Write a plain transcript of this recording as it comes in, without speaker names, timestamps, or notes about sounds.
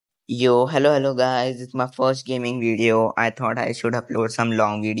Hello guys. It's my first gaming video. I thought I should upload some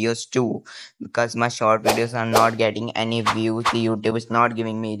long videos too because my short videos are not getting any views. The YouTube is not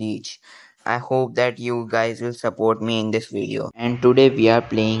giving me reach. I hope that you guys will support me in this video. And today we are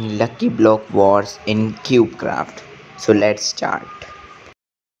playing Lucky Block Wars in CubeCraft. So let's start.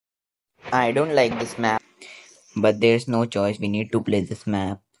 I don't like this map, but there's no choice. We need to play this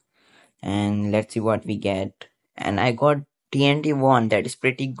map and let's see what we get. And I got TNT 1. That is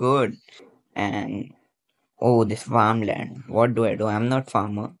pretty good. And oh, this farmland. What do I do? I'm not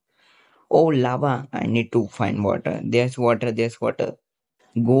farmer. Oh, lava. I need to find water. There's water. There's water.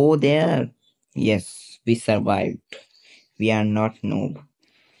 Go there. Yes, we survived. We are not noob.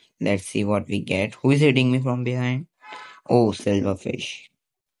 Let's see what we get. Who is hitting me from behind? Oh, silverfish.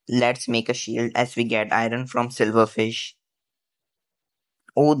 Let's make a shield as we get iron from silverfish.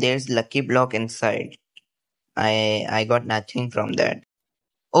 Oh, there's lucky block inside. I got nothing from that.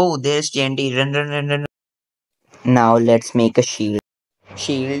 Oh, there's TNT. Run, run, run, run. Now let's make a shield.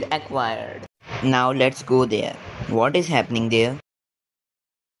 Shield acquired. Now let's go there. What is happening there?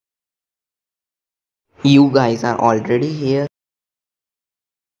 You guys are already here.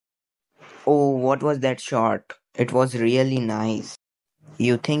 Oh, what was that shot? It was really nice.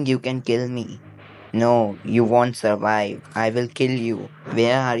 You think you can kill me? No, you won't survive. I will kill you.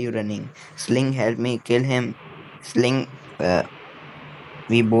 Where are you running? Sling, help me kill him. Sling, uh,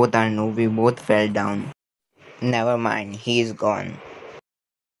 we both are new. We both fell down. Never mind, he is gone.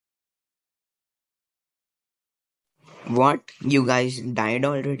 What? You guys died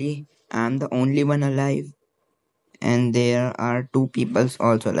already? I'm the only one alive. And there are two peoples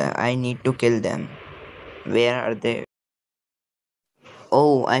also alive. I need to kill them. Where are they?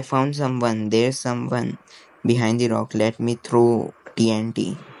 Oh, I found someone. There's someone behind the rock. Let me throw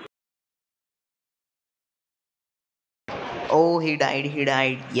TNT. Oh, he died. He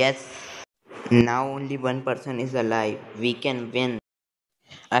died. Yes. Now only one person is alive. We can win.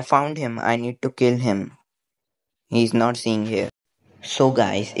 I found him. I need to kill him. He's not seeing here. So,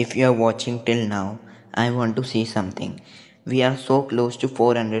 guys, if you are watching till now, I want to say something. We are so close to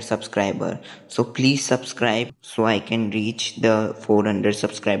 400 subscriber. So please subscribe so I can reach the 400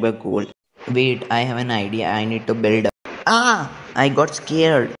 subscriber goal. Wait, I have an idea. I need to build up. Ah, I got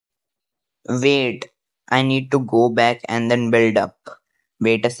scared. Wait, I need to go back and then build up.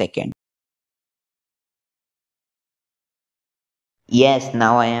 Wait a second. Yes,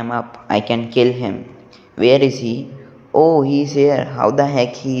 now I am up. I can kill him. Where is he? Oh, he's here. How the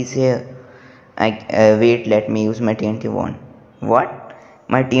heck he is here? Wait. Let me use my TNT wand. What?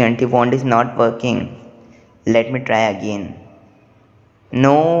 My TNT wand is not working. Let me try again.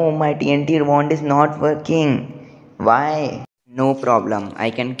 No, my TNT wand is not working. Why? No problem.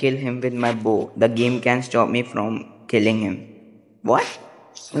 I can kill him with my bow. The game can stop me from killing him. What?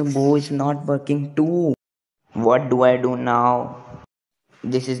 My bow is not working too. What do I do now?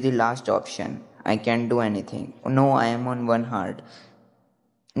 This is the last option. I can't do anything. No, I am on one heart.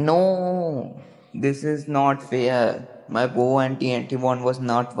 No, this is not fair. My bow and TNT one was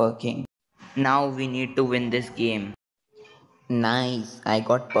not working. Now we need to win this game. Nice, I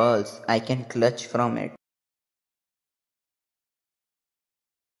got pearls. I can clutch from it.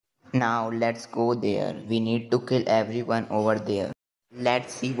 Now let's go there. We need to kill everyone over there.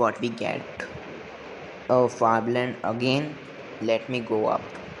 Let's see what we get. Oh, farmland again. Let me go up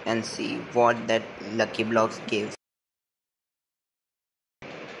and see what that lucky blocks gives.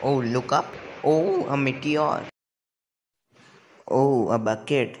 Oh, look up. Oh, a meteor. Oh, a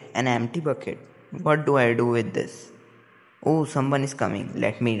bucket. An empty bucket. What do I do with this? Oh, someone is coming.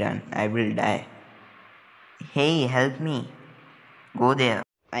 Let me run. I will die. Hey, help me. Go there.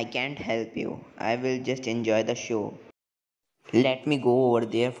 I can't help you. I will just enjoy the show. Let me go over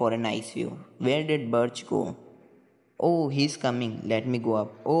there for a nice view. Where did Birch go? Oh, he's coming. Let me go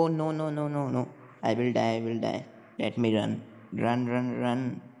up. Oh, no, no, no, no, no. I will die. I will die. Let me run. Run, run,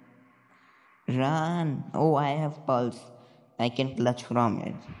 run. Run. Oh, I have pulse. I can clutch from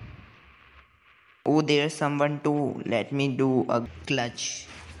it. Oh, there's someone too. Let me do a clutch.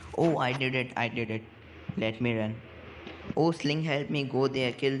 Oh, I did it. I did it. Let me run. Oh, Sling, help me go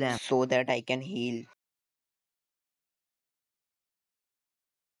there. Kill them so that I can heal.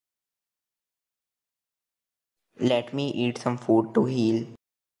 Let me eat some food to heal.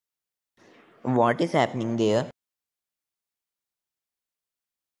 What is happening there?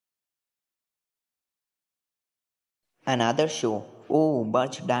 Another show. Oh,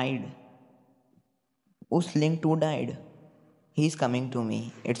 Birch died. Oh, Sling too died. He's coming to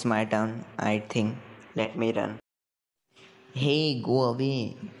me. It's my turn, I think. Let me run. Hey, go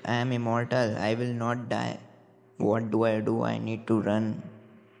away. I am immortal. I will not die. What do? I need to run.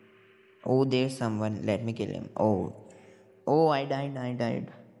 Oh, there's someone. Let me kill him. Oh. Oh, I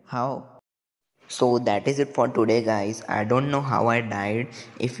died. How? So that is it for today, guys. I don't know how I died.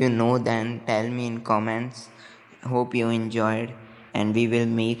 If you know, then tell me in comments. Hope you enjoyed, and we will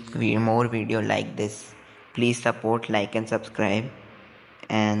make more video like this. Please support, like, and subscribe.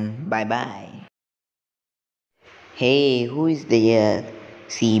 And bye bye. Hey, who is there?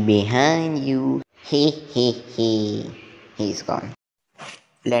 See behind you. He. He's gone.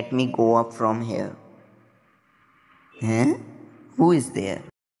 Let me go up from here. Huh? Who is there?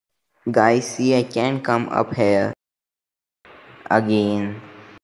 Guys, see, I can't come up here again.